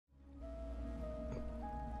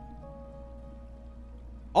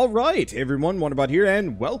Alright, hey everyone, Wanderbot here,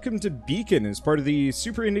 and welcome to Beacon as part of the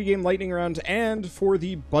Super Indie Game Lightning Round and for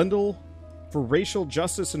the bundle for racial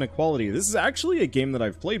justice and equality. This is actually a game that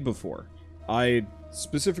I've played before. I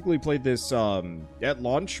specifically played this at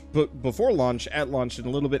launch, but before launch, at launch, and a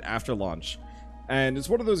little bit after launch. And it's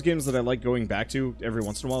one of those games that I like going back to every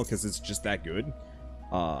once in a while because it's just that good.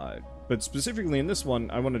 But specifically in this one,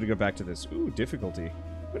 I wanted to go back to this. Ooh, difficulty.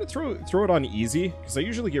 I'm going to throw it on easy, because I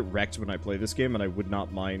usually get wrecked when I play this game, and I would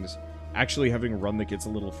not mind actually having a run that gets a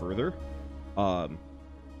little further. But,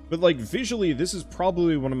 like, visually, this is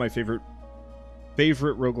probably one of my favorite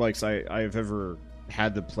roguelikes I have ever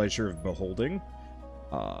had the pleasure of beholding.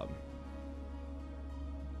 I'm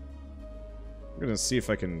going to see if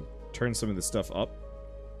I can turn some of this stuff up.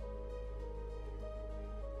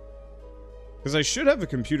 Because I should have a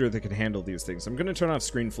computer that can handle these things. I'm going to turn off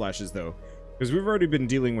screen flashes, though. Because we've already been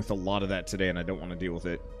dealing with a lot of that today, and I don't want to deal with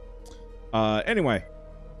it. Anyway.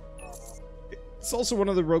 It's also one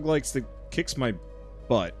of the roguelikes that kicks my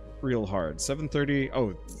butt real hard. 7:30.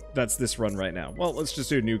 Oh, that's this run right now. Well, let's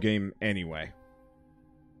just do a new game anyway.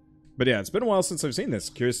 But yeah, it's been a while since I've seen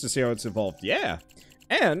this. Curious to see how it's evolved. Yeah!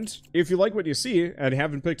 And, if you like what you see, and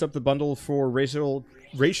haven't picked up the bundle for racial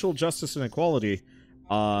justice and equality,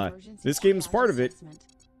 this game's part of it,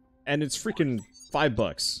 and it's freaking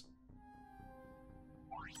 $5.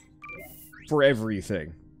 For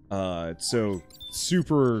everything. So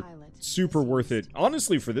super worth it.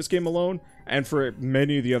 Honestly, for this game alone, and for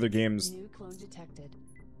many of the other games.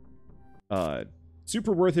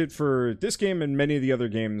 Super worth it for this game and many of the other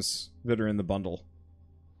games that are in the bundle.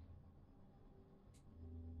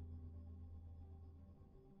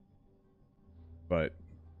 But,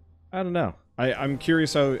 I don't know. I'm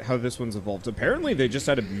curious how this one's evolved. Apparently, they just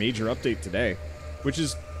had a major update today, which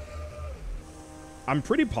is... I'm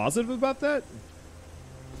pretty positive about that.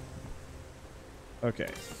 Okay.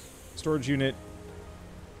 Storage unit.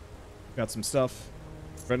 Got some stuff.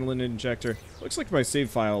 Adrenaline injector. Looks like my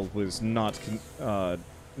save file was not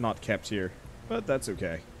kept here, but that's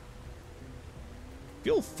okay.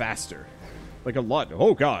 Feel faster. Like a lot.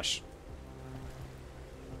 Oh, gosh.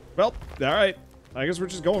 Well, alright. I guess we're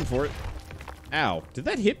just going for it. Ow. Did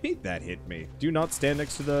that hit me? That hit me. Do not stand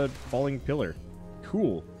next to the falling pillar.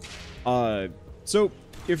 Cool. So,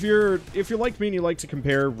 if you're like me and you like to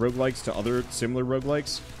compare roguelikes to other similar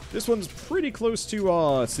roguelikes, this one's pretty close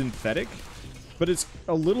to synthetic, but it's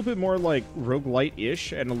a little bit more like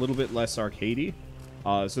roguelite-ish and a little bit less arcadey.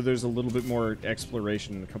 So there's a little bit more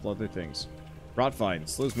exploration and a couple other things. Rot vine,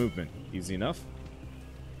 slows movement, easy enough.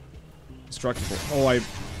 Destructible. Oh, I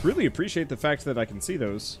really appreciate the fact that I can see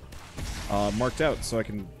those marked out, so I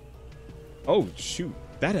can... Oh, shoot,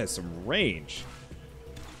 that has some range.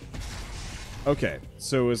 Okay,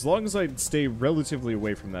 so as long as I stay relatively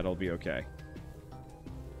away from that, I'll be okay.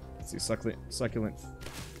 Let's see, succulent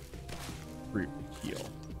fruit heal.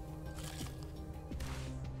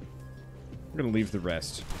 I'm gonna leave the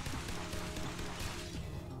rest.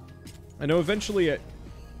 I know eventually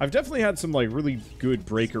I've definitely had some, like, really good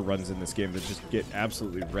breaker runs in this game that just get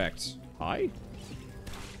absolutely wrecked. Hi?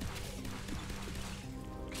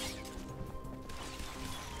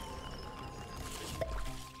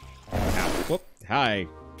 Whoop. Hi.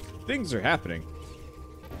 Things are happening.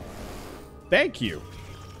 Thank you.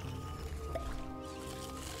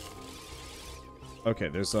 Okay,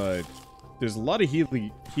 there's a lot of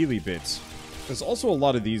Healy bits. There's also a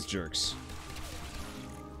lot of these jerks.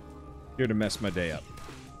 Here to mess my day up.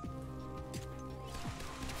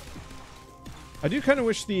 I do kind of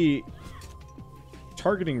wish the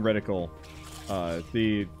targeting reticle,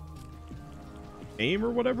 the aim or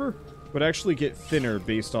whatever, would actually get thinner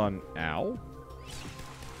based on... Ow?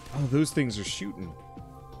 Oh, those things are shooting.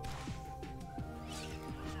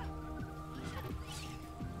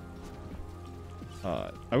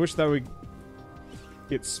 I wish that would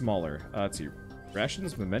get smaller. Let's see.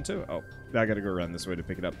 Rations? Memento? Oh, I gotta go around this way to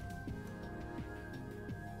pick it up.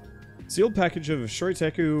 Sealed package of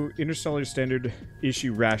Shoriteku Interstellar Standard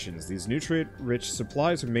Issue rations. These nutrient-rich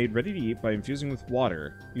supplies are made ready to eat by infusing with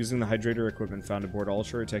water, using the hydrator equipment found aboard all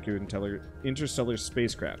Shoriteku interstellar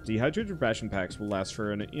spacecraft. Dehydrated ration packs will last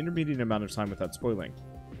for an intermediate amount of time without spoiling.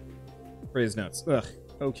 Phrase notes. Ugh.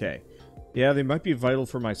 Okay. Yeah, they might be vital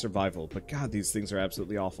for my survival, but god, these things are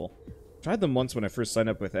absolutely awful. I tried them once when I first signed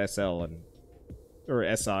up with SL and... Or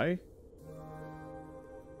SI?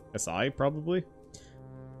 SI, probably?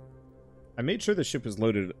 I made sure the ship was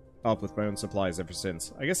loaded up with my own supplies ever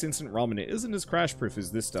since. I guess instant ramen isn't as crash-proof as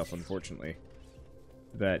this stuff, unfortunately.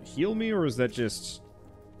 Did that heal me, or is that just...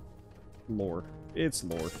 lore? It's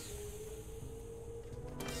lore.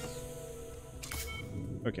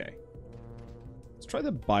 try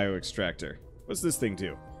the bio extractor. What's this thing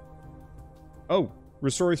do? Oh,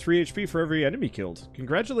 restore 3 HP for every enemy killed.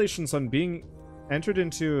 Congratulations on being entered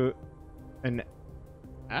into an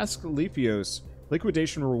Asclepios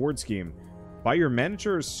liquidation reward scheme by your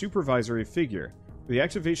manager or supervisory figure. With the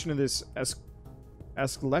activation of this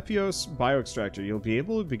Asclepios bioextractor, you'll be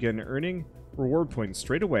able to begin earning reward points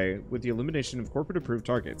straight away with the elimination of corporate-approved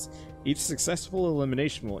targets. Each successful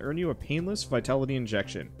elimination will earn you a painless vitality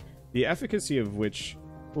injection, the efficacy of which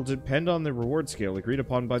will depend on the reward scale agreed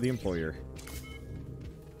upon by the employer.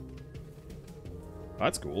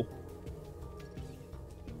 That's cool.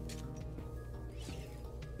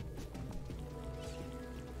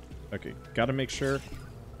 Okay, gotta make sure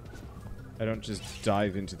I don't just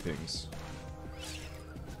dive into things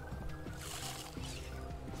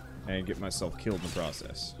and get myself killed in the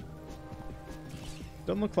process.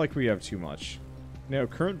 Doesn't look like we have too much. Now,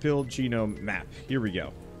 current build genome map. Here we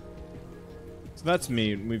go. So that's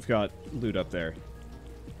me, and we've got loot up there.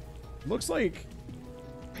 Looks like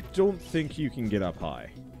I don't think you can get up high,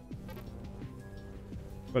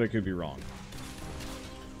 but I could be wrong.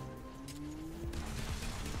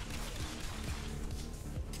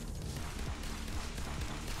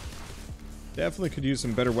 Definitely could use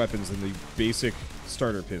some better weapons than the basic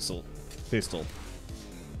starter pistol.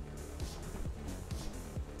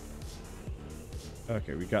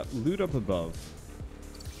 Okay, we got loot up above.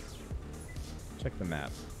 Check the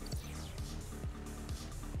map.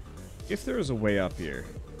 If there is a way up here,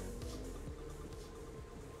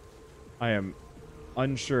 I am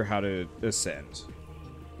unsure how to ascend.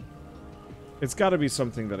 It's got to be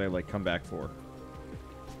something that I, like, come back for.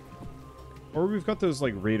 Or we've got those,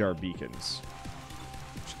 like, radar beacons.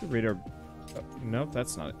 Check the radar... Oh, no,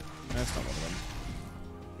 that's not it. That's not one of them.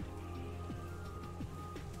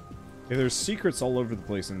 Yeah, there's secrets all over the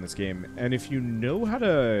place in this game, and if you know how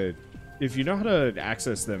to... If you know how to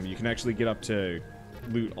access them, you can actually get up to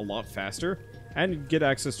loot a lot faster, and get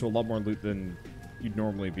access to a lot more loot than you'd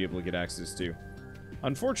normally be able to get access to.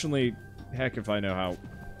 Unfortunately, heck if I know how...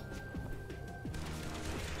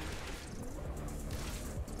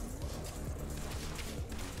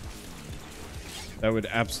 That would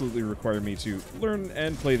absolutely require me to learn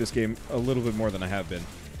and play this game a little bit more than I have been.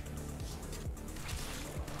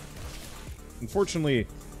 Unfortunately,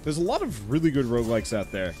 there's a lot of really good roguelikes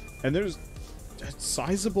out there, and there's a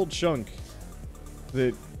sizable chunk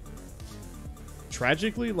that,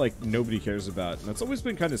 tragically, like, nobody cares about. And that's always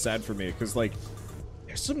been kind of sad for me, because, like,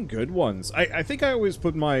 there's some good ones. I think I always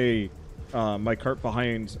put my, my cart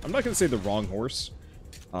behind, I'm not going to say the wrong horse,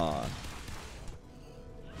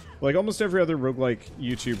 like, almost every other roguelike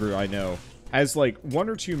YouTuber I know has, like, one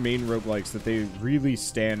or two main roguelikes that they really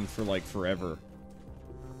stand for, like, forever.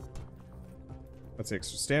 That's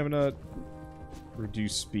extra stamina.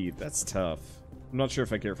 Reduce speed. That's tough. I'm not sure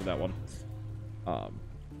if I care for that one. But,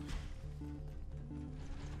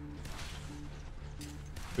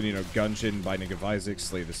 you know, Gungeon, Binding of Isaac,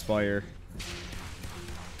 Slay the Spire.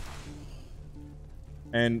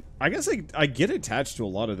 And I guess I get attached to a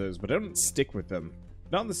lot of those, but I don't stick with them.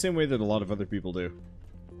 Not in the same way that a lot of other people do.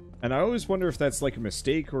 And I always wonder if that's like a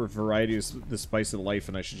mistake or if variety is the spice of life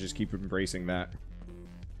and I should just keep embracing that.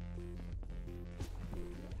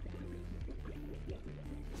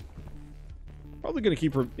 Probably gonna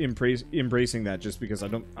keep embracing that just because I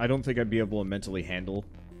don't think I'd be able to mentally handle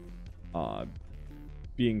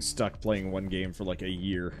being stuck playing one game for like a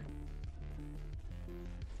year.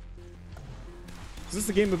 Is this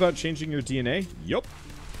the game about changing your DNA? Yup.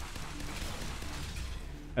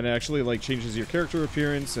 And it actually, like, changes your character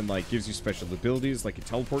appearance and, like, gives you special abilities, like a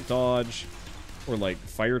teleport dodge, or, like,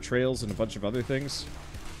 fire trails and a bunch of other things.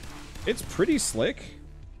 It's pretty slick.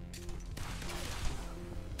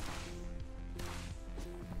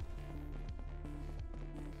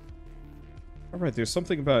 Alright, there's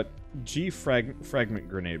something about fragment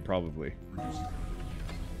grenade, probably.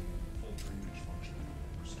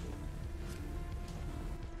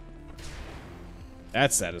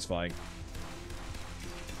 That's satisfying.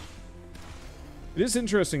 It is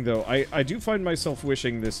interesting, though. I do find myself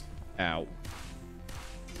wishing this... Ow.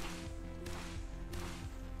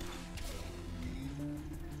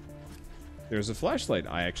 There's a flashlight.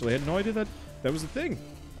 I actually had no idea that that was a thing.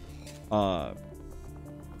 But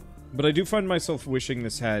I do find myself wishing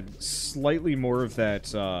this had slightly more of that,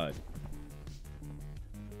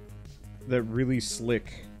 that really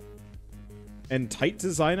slick and tight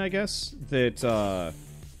design, I guess, that,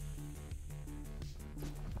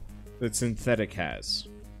 that synthetic has.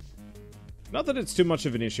 Not that it's too much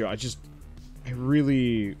of an issue, I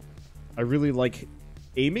really like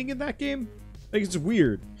aiming in that game. Like, it's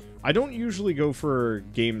weird. I don't usually go for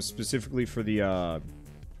games specifically for the,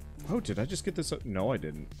 Oh, did I just get this? No, I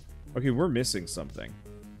didn't. Okay, we're missing something.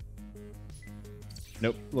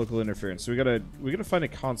 Nope, local interference. So we gotta find a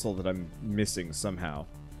console that I'm missing somehow.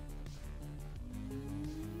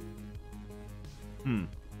 To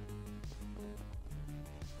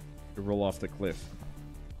roll off the cliff.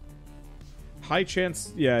 High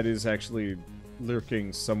chance, yeah, it is actually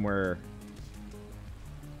lurking somewhere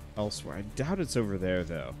elsewhere. I doubt it's over there,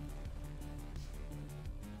 though.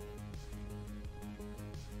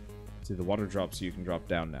 See, the water drops so you can drop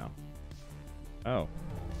down now. Oh.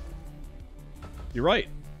 You're right.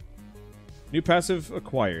 New passive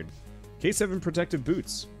acquired. K7 protective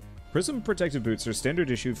boots. Prism protective boots are standard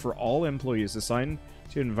issue for all employees assigned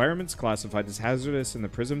to environments classified as hazardous in the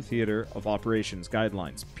Prism Theater of Operations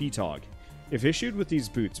Guidelines, PTOG. If issued with these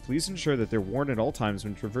boots, please ensure that they're worn at all times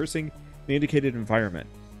when traversing the indicated environment,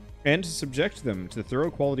 and to subject them to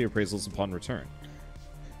thorough quality appraisals upon return.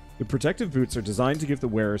 The protective boots are designed to give the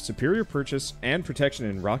wearer superior purchase and protection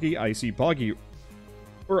in rocky, icy, boggy,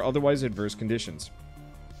 or otherwise adverse conditions,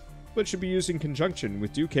 but should be used in conjunction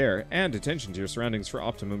with due care and attention to your surroundings for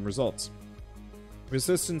optimum results.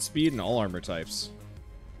 Resistance, speed, and all armor types.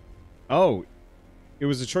 Oh, it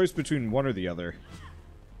was a choice between one or the other.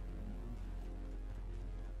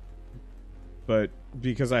 But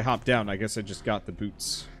because I hopped down, I guess I just got the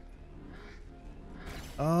boots.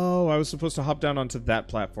 Oh, I was supposed to hop down onto that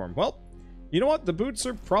platform. Well, you know what? The boots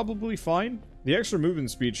are probably fine. The extra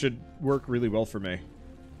movement speed should work really well for me.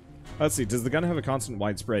 Let's see. Does the gun have a constant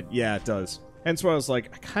widespread? Yeah, it does. Hence why I was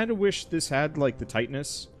like, I kind of wish this had, like, the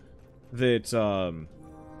tightness that,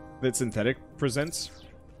 that synthetic presents.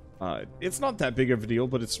 It's not that big of a deal,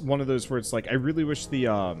 but it's one of those where it's like, I really wish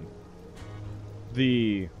the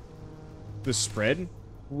spread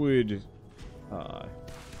would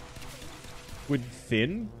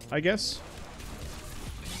thin, I guess.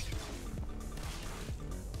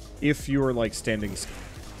 If you're, like, standing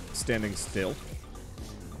still.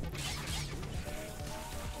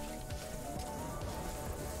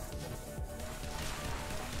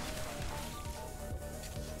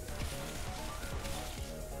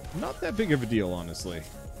 Not that big of a deal, honestly.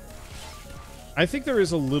 I think there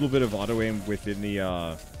is a little bit of auto-aim within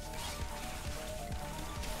the,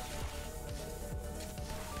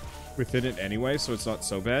 within it anyway, so it's not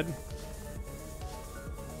so bad.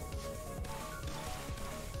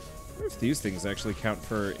 I wonder if these things actually count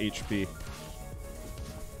for HP.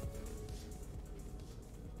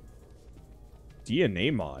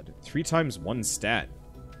 DNA mod. 3 times 1 stat.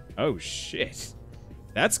 Oh, shit.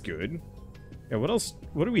 That's good. Yeah, what else?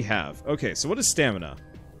 What do we have? Okay, so what is stamina?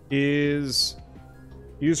 Is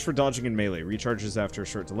used for dodging and melee. Recharges after a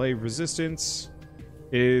short delay. Resistance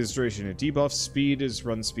is duration of debuff. Speed is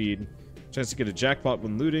run speed. Chance to get a jackpot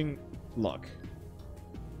when looting. Luck.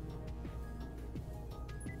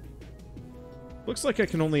 Looks like I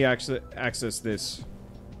can only access this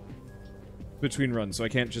between runs, so I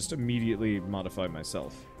can't just immediately modify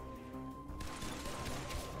myself.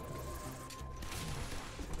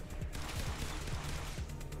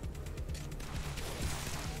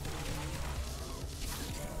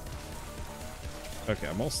 Okay,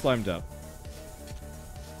 I'm all slimed up.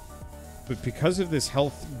 But because of this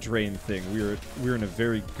health drain thing, we're in a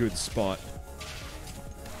very good spot.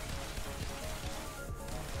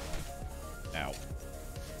 Ow.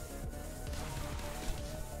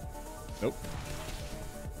 Nope.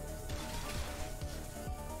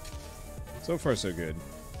 So far, so good.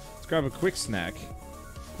 Let's grab a quick snack,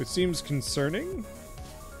 which seems concerning.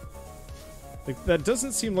 Like, that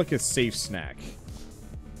doesn't seem like a safe snack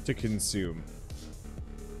to consume.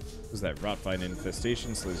 Is that Rotvine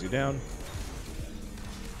infestation slows you down?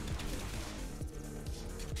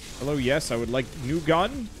 Hello, yes, I would like new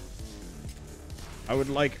gun. I would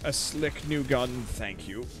like a slick new gun, thank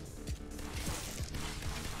you.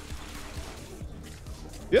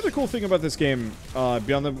 The other cool thing about this game,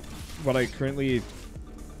 beyond what I currently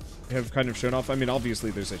have kind of shown off, I mean,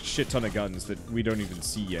 obviously there's a shit ton of guns that we don't even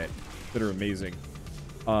see yet that are amazing.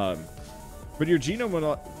 But your genome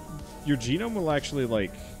will actually,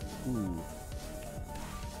 like... Ooh.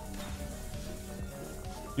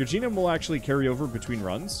 Your genome will actually carry over between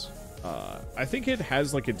runs. I think it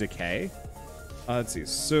has like a decay. Let's see.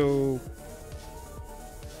 So,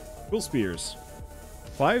 quill spears.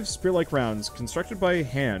 5 spear-like rounds constructed by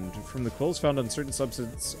hand from the quills found on certain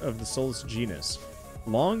subsets of the soul's genus.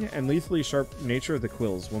 Long and lethally sharp nature of the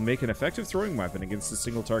quills will make an effective throwing weapon against a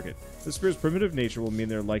single target. The spear's primitive nature will mean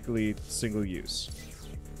they're likely single use.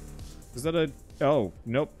 Is that a... Oh,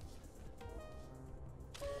 nope.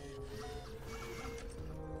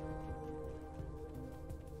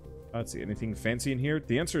 Let's see, anything fancy in here?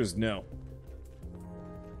 The answer is no.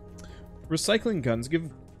 Recycling guns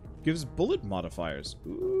gives bullet modifiers.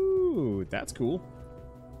 Ooh, that's cool.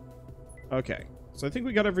 Okay, so I think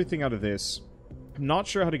we got everything out of this. I'm not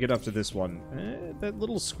sure how to get up to this one. That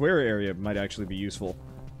little square area might actually be useful.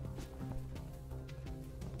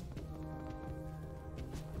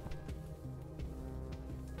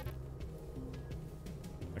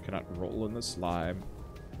 I cannot roll in the slime.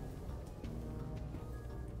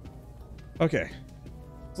 Okay,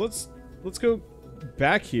 so let's go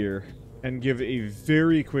back here and give a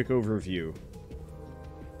very quick overview.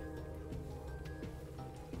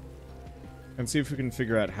 And see if we can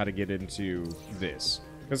figure out how to get into this.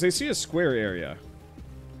 Because I see a square area.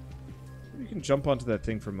 You can jump onto that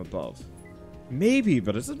thing from above. Maybe,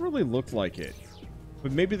 but it doesn't really look like it.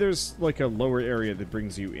 But maybe there's like a lower area that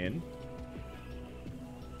brings you in.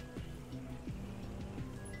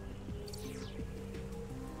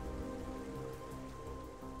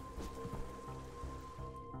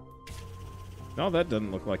 No, that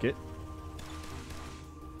doesn't look like it.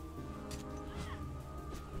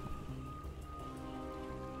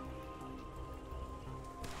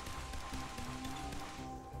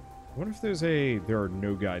 I wonder if there are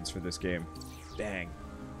no guides for this game. Dang.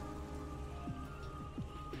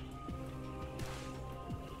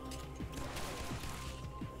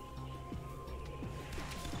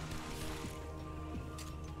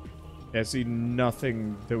 Yeah, I see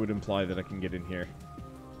nothing that would imply that I can get in here.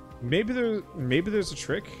 Maybe there's a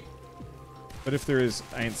trick, but if there is,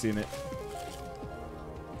 I ain't seen it.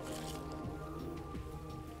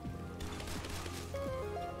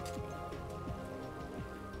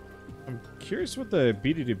 I'm curious what the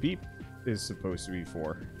beady to beep is supposed to be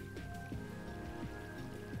for.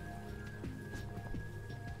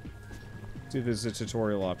 See if there's a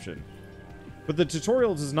tutorial option. But the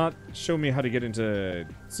tutorial does not show me how to get into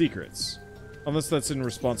secrets, unless that's in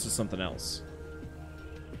response to something else.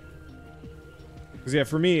 Because, yeah,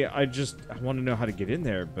 for me, I want to know how to get in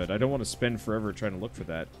there, but I don't want to spend forever trying to look for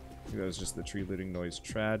that. I think that was just the tree looting noise.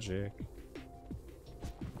 Tragic.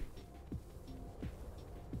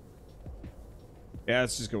 Yeah,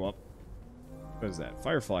 let's just go up. What is that?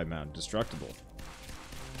 Firefly Mound. Destructible.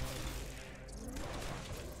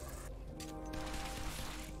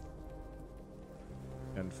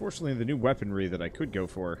 Unfortunately, the new weaponry that I could go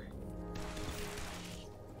for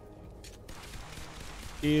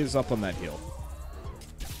is up on that hill.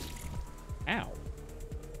 Ow.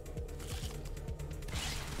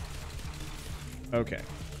 Okay.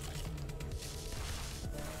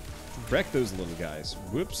 Wreck those little guys.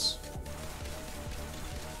 Whoops.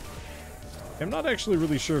 I'm not actually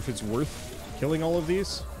really sure if it's worth killing all of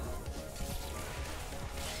these.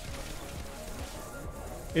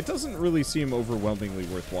 It doesn't really seem overwhelmingly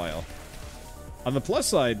worthwhile. On the plus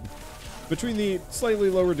side, between the slightly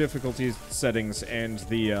lower difficulty settings and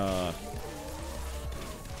the,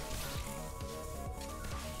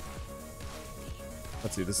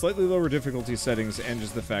 let's see, the slightly lower difficulty settings and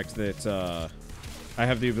just the fact that, I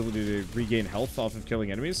have the ability to regain health off of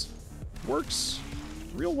killing enemies, works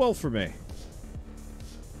real well for me.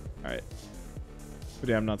 Alright. But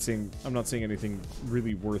yeah, I'm not seeing anything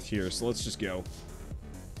really worth here, so let's just go.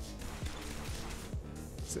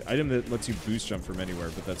 It's an item that lets you boost jump from anywhere,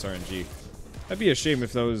 but that's RNG. That'd be a shame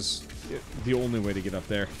if that was the only way to get up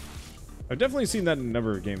there. I've definitely seen that in a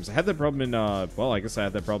number of games. I had that problem in, well, I guess I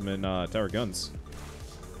had that problem in, Tower Guns.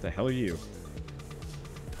 What the hell are you?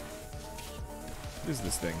 What is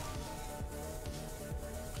this thing?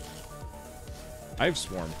 Hive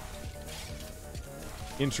Swarm.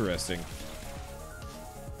 Interesting.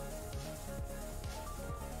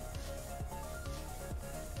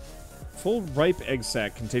 Full ripe egg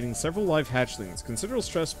sac containing several live hatchlings. Considerable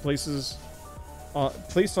stress placed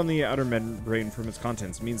on the outer membrane from its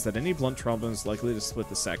contents means that any blunt trauma is likely to split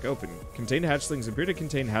the sac open. Contained hatchlings appear to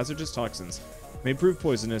contain hazardous toxins, may prove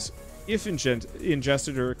poisonous if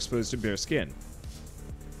ingested or exposed to bare skin.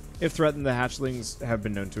 If threatened, the hatchlings have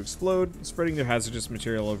been known to explode, spreading their hazardous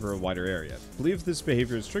material over a wider area. Believe this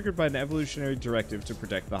behavior is triggered by an evolutionary directive to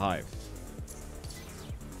protect the hive.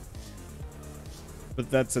 But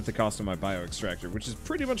that's at the cost of my bioextractor, which is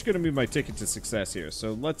pretty much going to be my ticket to success here,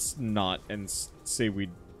 so let's not and say we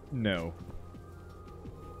know.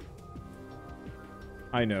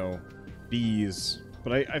 I know. Bees.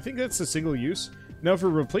 But I think that's a single use. Now, if I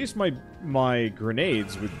replace my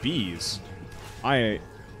grenades with bees, I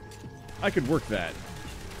could work that.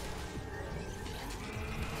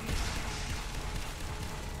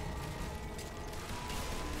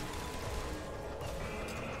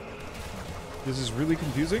 This is really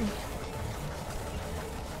confusing.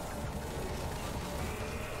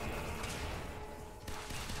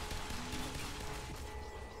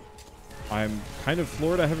 I'm kind of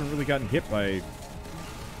floored I haven't really gotten hit by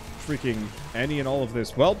freaking any and all of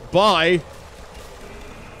this. Well, bye!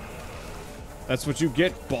 That's what you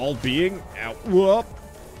get, ball being. Ow. Whoop!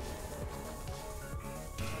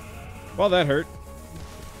 Well, that hurt.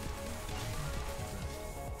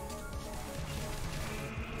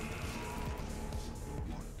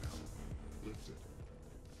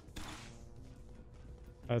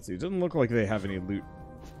 Let's see. It doesn't look like they have any loot.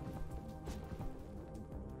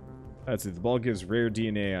 Let's see. The ball gives rare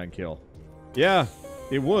DNA on kill. Yeah,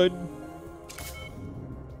 it would.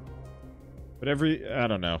 But I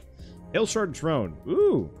don't know. Hailshard drone.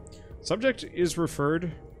 Ooh. Subject is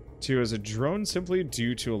referred to as a drone simply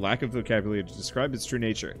due to a lack of vocabulary to describe its true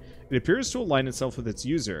nature. It appears to align itself with its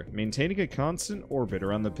user, maintaining a constant orbit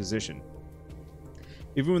around the position,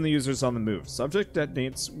 even when the user is on the move. Subject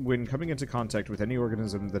detonates when coming into contact with any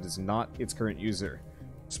organism that is not its current user.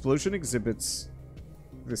 Explosion exhibits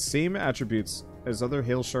the same attributes as other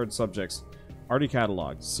Hailshard subjects already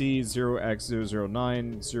cataloged. See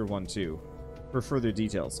 0x009012 for further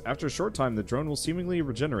details. After a short time, the drone will seemingly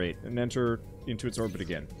regenerate and enter into its orbit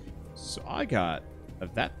again. So I got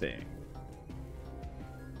that thing.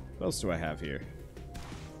 What else do I have here?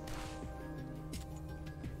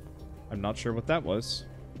 I'm not sure what that was.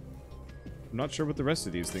 I'm not sure what the rest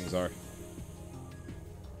of these things are.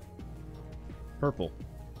 Purple.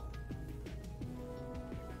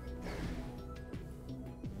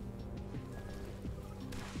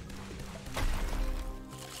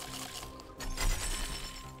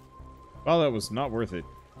 Well, that was not worth it.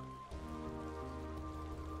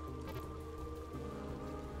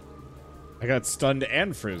 I got stunned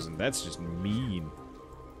and frozen. That's just mean.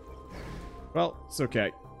 Well, it's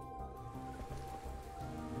okay.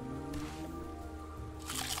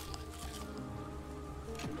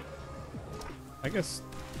 I guess...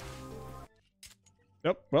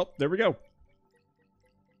 Nope, well, there we go.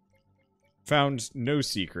 Found no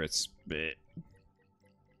secrets. Bleh.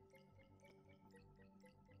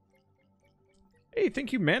 Hey,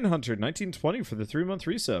 thank you, Manhunter1920 for the 3-month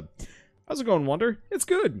resub. How's it going, Wander? It's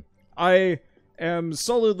good. I am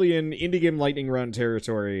solidly in indie game lightning round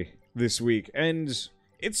territory this week, and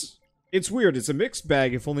it's weird. It's a mixed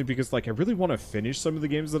bag, if only because, like, I really want to finish some of the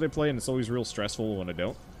games that I play, and it's always real stressful when I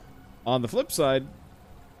don't. On the flip side,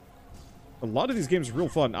 a lot of these games are real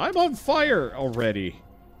fun. I'm on fire already.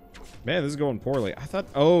 Man, this is going poorly. I thought...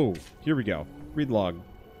 Oh, here we go. Read log.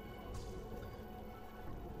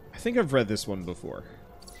 I think I've read this one before.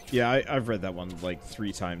 Yeah, I've read that one, like,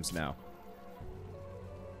 3 times now.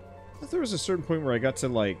 I thought there was a certain point where I got to,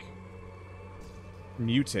 like,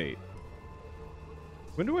 mutate.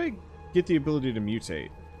 When do I get the ability to mutate?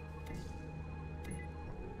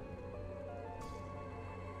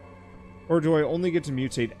 Or do I only get to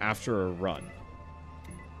mutate after a run?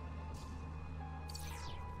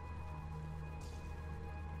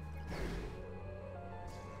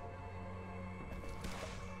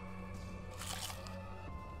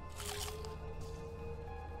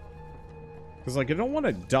 Because, like, I don't want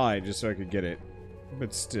to die just so I could get it.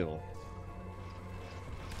 But still.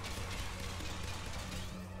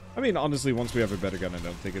 I mean, honestly, once we have a better gun, I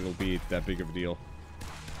don't think it'll be that big of a deal.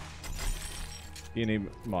 DNA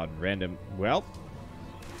mod random. Well.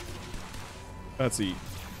 Let's see.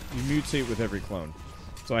 You mutate with every clone.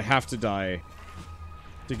 So I have to die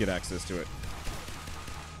to get access to it.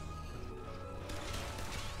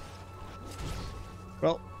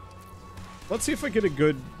 Well. Let's see if I get a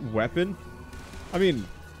good weapon. I mean,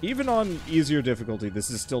 even on easier difficulty, this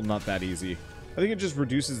is still not that easy. I think it just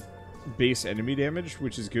reduces base enemy damage,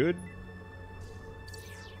 which is good.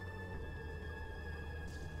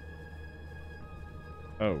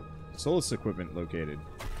 Oh, Solus equipment located.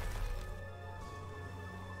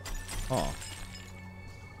 Oh.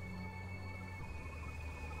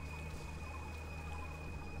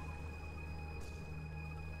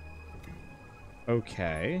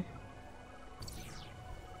 Okay.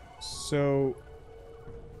 So...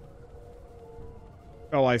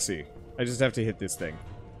 Oh, I see. I just have to hit this thing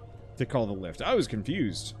to call the lift. I was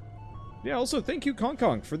confused. Yeah, also thank you,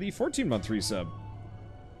 Kong, for the 14-month resub.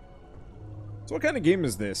 So what kind of game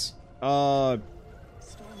is this?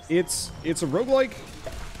 It's a roguelike,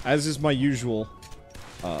 as is my usual.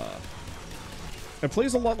 It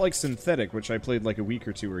plays a lot like Synthetic, which I played like a week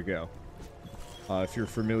or 2 ago. If you're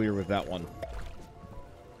familiar with that one.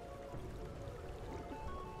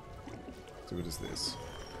 So what is this?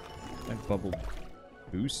 That bubble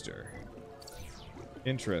booster.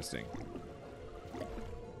 Interesting.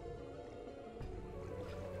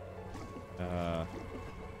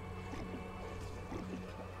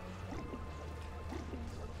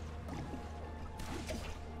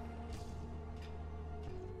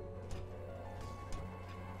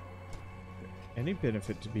 any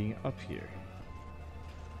benefit to being up here?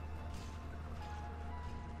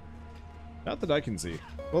 Not that I can see.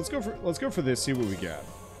 Well, let's go for this, see what we got.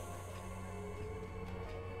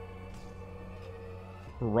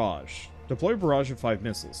 Barrage. Deploy a barrage of 5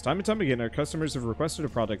 missiles. Time and time again, our customers have requested a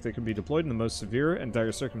product that can be deployed in the most severe and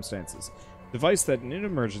dire circumstances. Device that, in an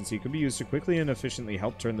emergency, could be used to quickly and efficiently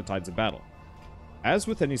help turn the tides of battle. As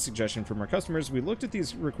with any suggestion from our customers, we looked at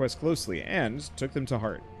these requests closely and took them to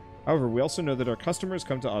heart. However, we also know that our customers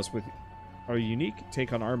come to us with a unique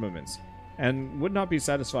take on armaments, and would not be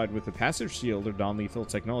satisfied with the passive shield or non-lethal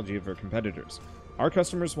technology of our competitors. Our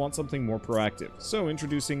customers want something more proactive, so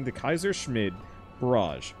introducing the Kaiser Schmid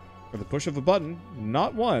Barrage. For the push of a button,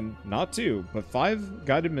 not 1, not 2, but 5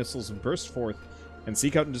 guided missiles burst forth and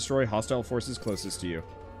seek out and destroy hostile forces closest to you.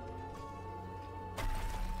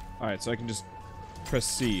 Alright, so I can just press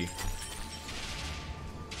C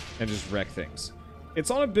and just wreck things. It's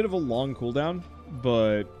on a bit of a long cooldown,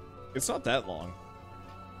 but it's not that long.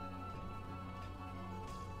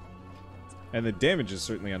 And the damage is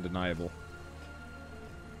certainly undeniable.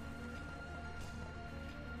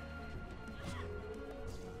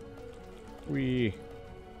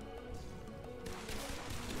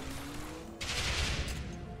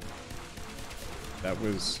 That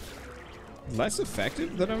was less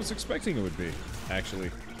effective than I was expecting it would be,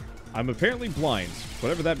 actually. I'm apparently blind,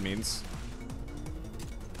 whatever that means.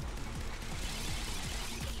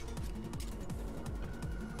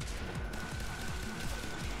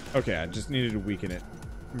 Okay, I just needed to weaken it.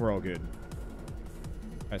 We're all good.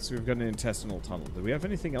 Alright, so we've got an intestinal tunnel. Do we have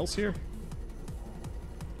anything else here?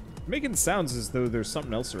 Making sounds as though there's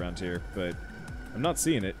something else around here, but I'm not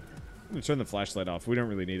seeing it. I'm gonna turn the flashlight off. We don't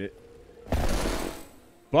really need it.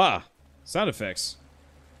 Bah! Sound effects.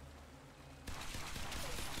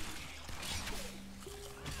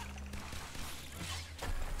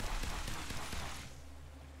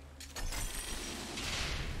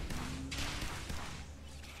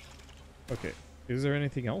 Okay, is there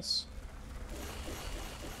anything else?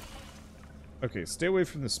 Okay, stay away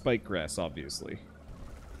from the spike grass, obviously.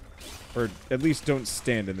 Or at least don't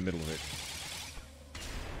stand in the middle of it.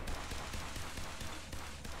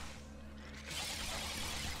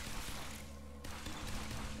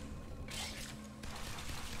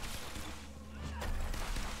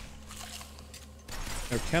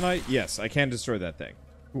 Now, can I? Yes, I can destroy that thing.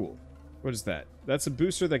 Cool. What is that? That's a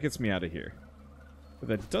booster that gets me out of here. But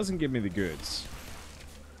that doesn't give me the goods.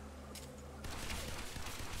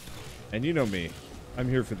 And you know me. I'm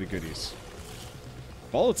here for the goodies.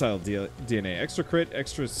 Volatile DNA. Extra crit,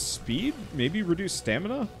 extra speed? Maybe reduce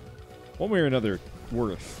stamina? One way or another,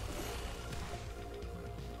 worth.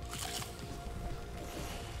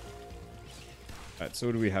 Alright, so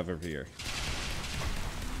what do we have over here?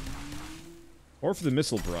 Or for the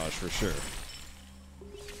missile barrage, for sure.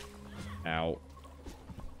 Ow.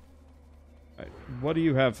 Right, what do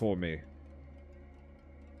you have for me?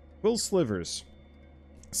 Quill slivers.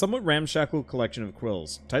 Somewhat ramshackle collection of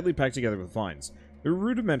quills, tightly packed together with vines. They're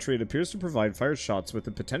rudimentary. It appears to provide fire shots with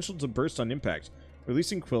the potential to burst on impact,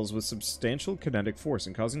 releasing quills with substantial kinetic force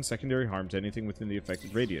and causing secondary harm to anything within the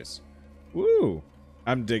affected radius. Woo!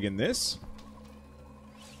 I'm digging this.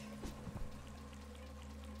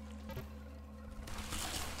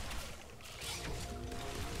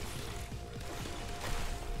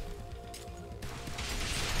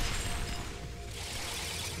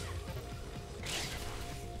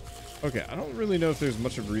 Okay, I don't really know if there's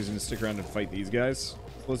much of a reason to stick around and fight these guys. So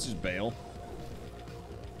let's just bail.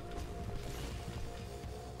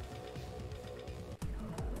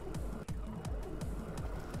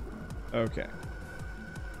 Okay.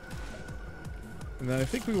 And then I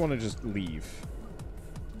think we want to just leave.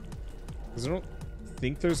 Because I don't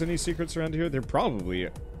think there's any secrets around here. There probably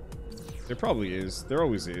is. There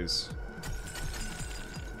always is.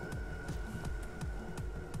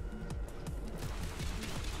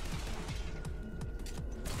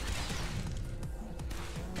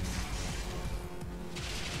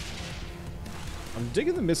 I'm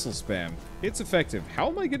digging the missile spam. It's effective. How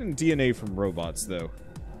am I getting DNA from robots, though?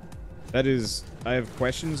 That is... I have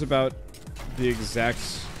questions about the exact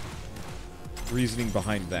reasoning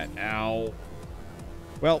behind that. Ow.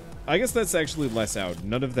 Well, I guess that's actually less out.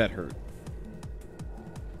 None of that hurt.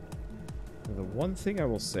 The one thing I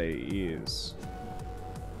will say is...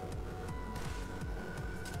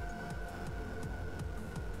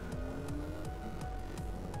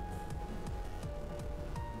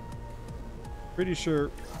 pretty sure...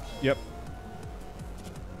 Yep.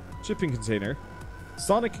 Shipping container.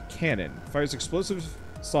 Sonic cannon. Fires explosive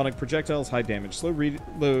sonic projectiles, high damage, slow rate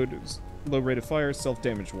of fire,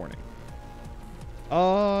 self-damage warning.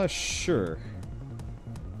 Sure.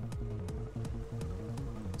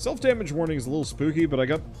 Self-damage warning is a little spooky, but I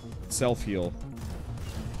got self-heal.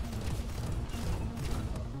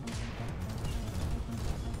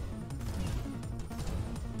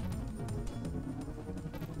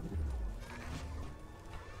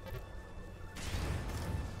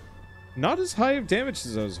 Not as high of damage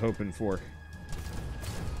as I was hoping for.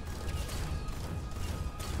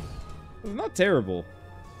 It's not terrible.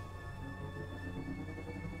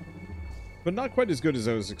 But not quite as good as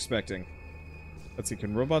I was expecting. Let's see,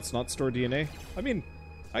 can robots not store DNA? I mean,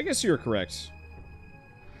 I guess you're correct.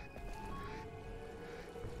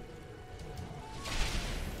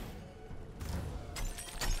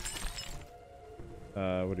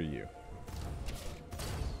 What are you?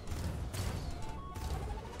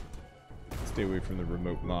 Stay away from the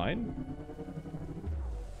remote mine.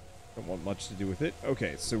 Don't want much to do with it.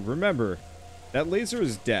 Okay, so remember, that laser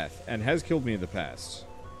is death and has killed me in the past.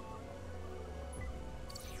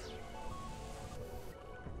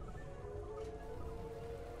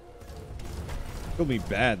 Killed me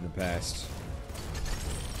bad in the past.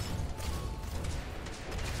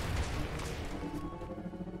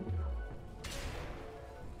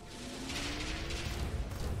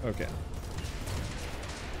 Okay.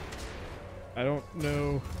 I don't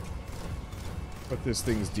know what this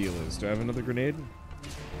thing's deal is. Do I have another grenade?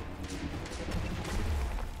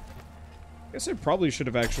 I guess I probably should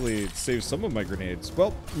have actually saved some of my grenades.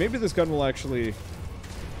 Well, maybe this gun will actually...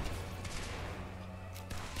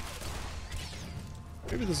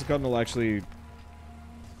 Maybe this gun will actually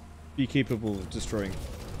be capable of destroying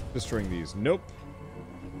these. Nope.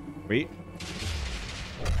 Wait.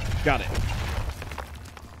 Got it.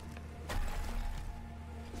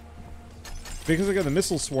 Because I got the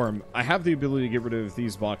missile swarm, I have the ability to get rid of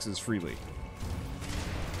these boxes freely.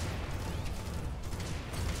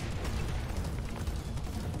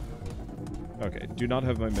 Okay, do not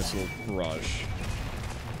have my missile barrage.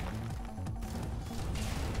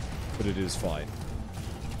 But it is fine.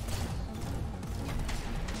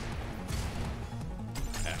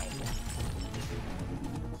 Ow.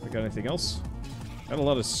 I got anything else? Got a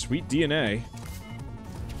lot of sweet DNA.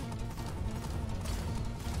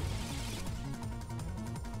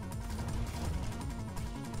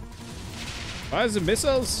 Why is it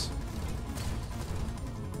missiles?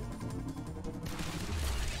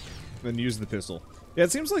 Then use the pistol. Yeah,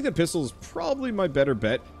 it seems like the pistol is probably my better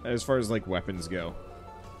bet as far as, like, weapons go.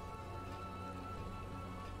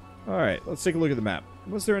 Alright, let's take a look at the map.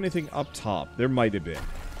 Was there anything up top? There might have been.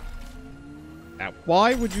 Now,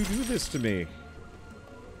 why would you do this to me?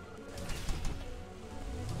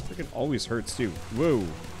 Freaking always hurts, too. Whoa.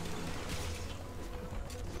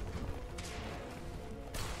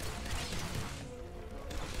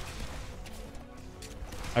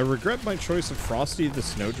 I regret my choice of Frosty the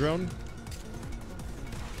Snow Drone.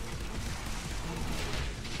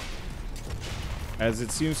 As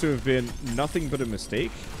it seems to have been nothing but a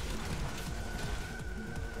mistake.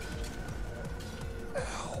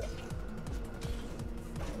 Ow.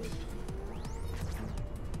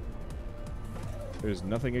 There's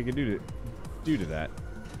nothing I can do to that.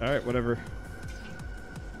 Alright, whatever.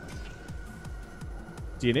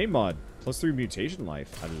 DNA mod. +3 mutation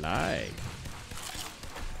life. I like.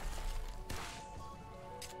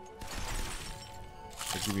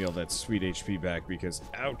 Give me all that sweet HP back because,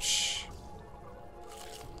 ouch.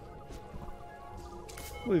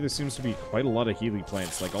 Really, there seems to be quite a lot of healing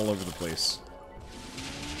plants, like, all over the place.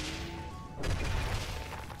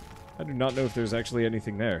 I do not know if there's actually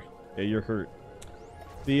anything there. Yeah, you're hurt.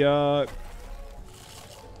 The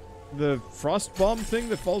frost bomb thing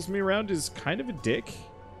that follows me around is kind of a dick.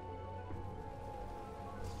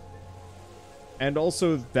 And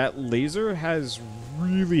also, that laser has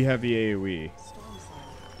really heavy AoE.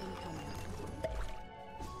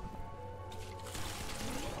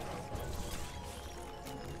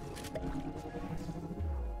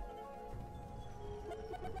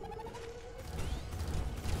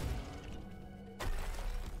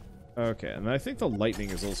 Okay, and I think the lightning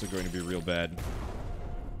is also going to be real bad.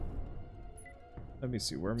 Let me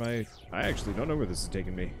see, where am I? I actually don't know where this is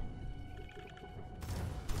taking me.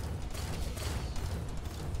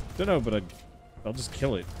 Don't know, but I'll just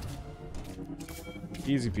kill it.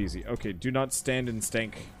 Easy peasy. Okay, do not stand and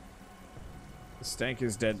stank. The stank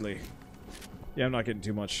is deadly. Yeah, I'm not getting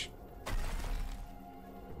too much.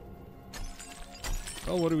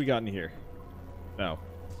 Oh, what do we got in here? No.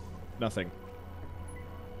 Nothing.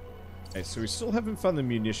 Okay, so we still haven't found the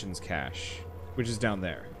munitions cache, which is down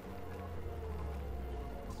there.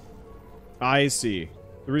 I see.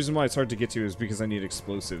 The reason why it's hard to get to is because I need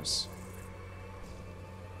explosives.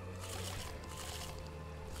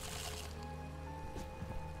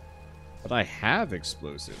 But But I have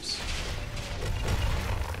explosives.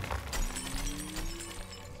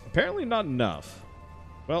 Apparently not enough.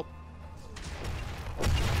 Well,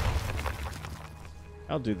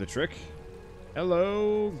 I'll do the trick.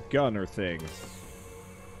 Hello, gunner thing.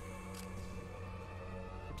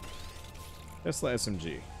 Tesla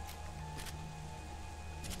SMG.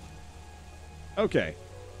 Okay.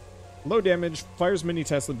 Low damage, fires mini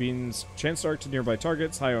Tesla beams, chance to arc to nearby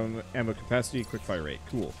targets, high ammo capacity, quick fire rate.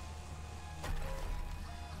 Cool.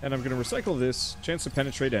 And I'm going to recycle this, chance to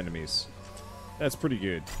penetrate enemies. That's pretty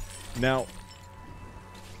good. Now,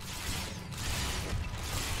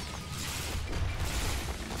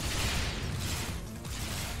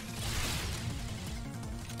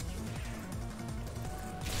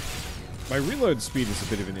 my reload speed is a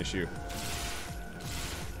bit of an issue.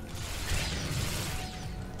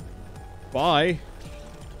 Bye.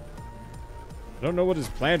 I don't know what his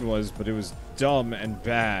plan was, but it was dumb and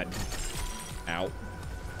bad. Ow.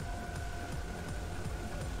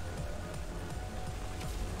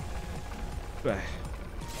 I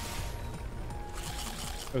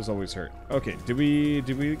was always hurt. Okay, did we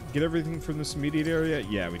get everything from this immediate area?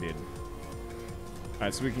 Yeah, we did.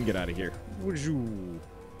 Alright, so we can get out of here.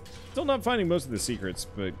 Still not finding most of the secrets,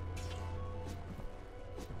 but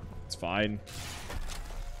it's fine.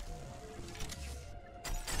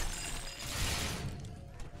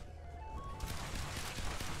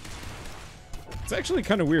 It's actually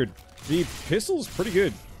kind of weird. The pistol's pretty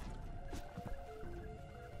good.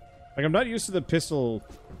 Like, I'm not used to the pistol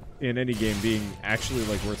in any game being actually,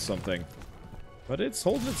 like, worth something. But it's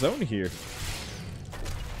holding its own here.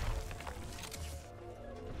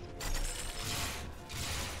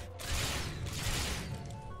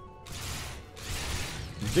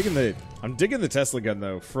 I'm digging the Tesla gun,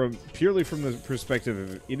 though, purely from the perspective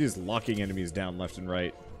of it is locking enemies down left and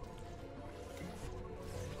right.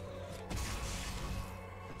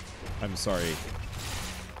 I'm sorry.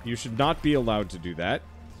 You should not be allowed to do that,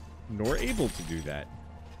 nor able to do that.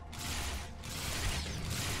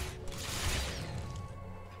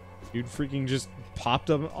 Dude freaking just popped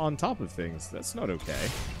up on top of things. That's not okay.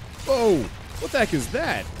 Whoa! What the heck is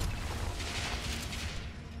that?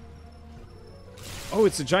 Oh,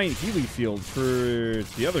 it's a giant Healy field for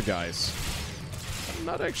the other guys. I'm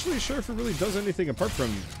not actually sure if it really does anything apart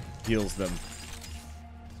from heals them.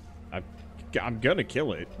 I'm gonna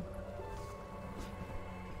kill it.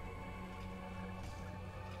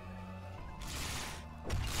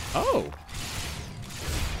 Oh!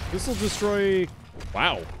 This will destroy...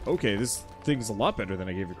 Wow. Okay, this thing's a lot better than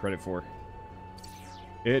I gave it credit for.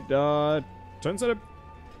 It, turns out it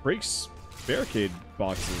breaks barricade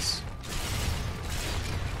boxes.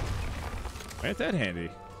 Ain't that handy?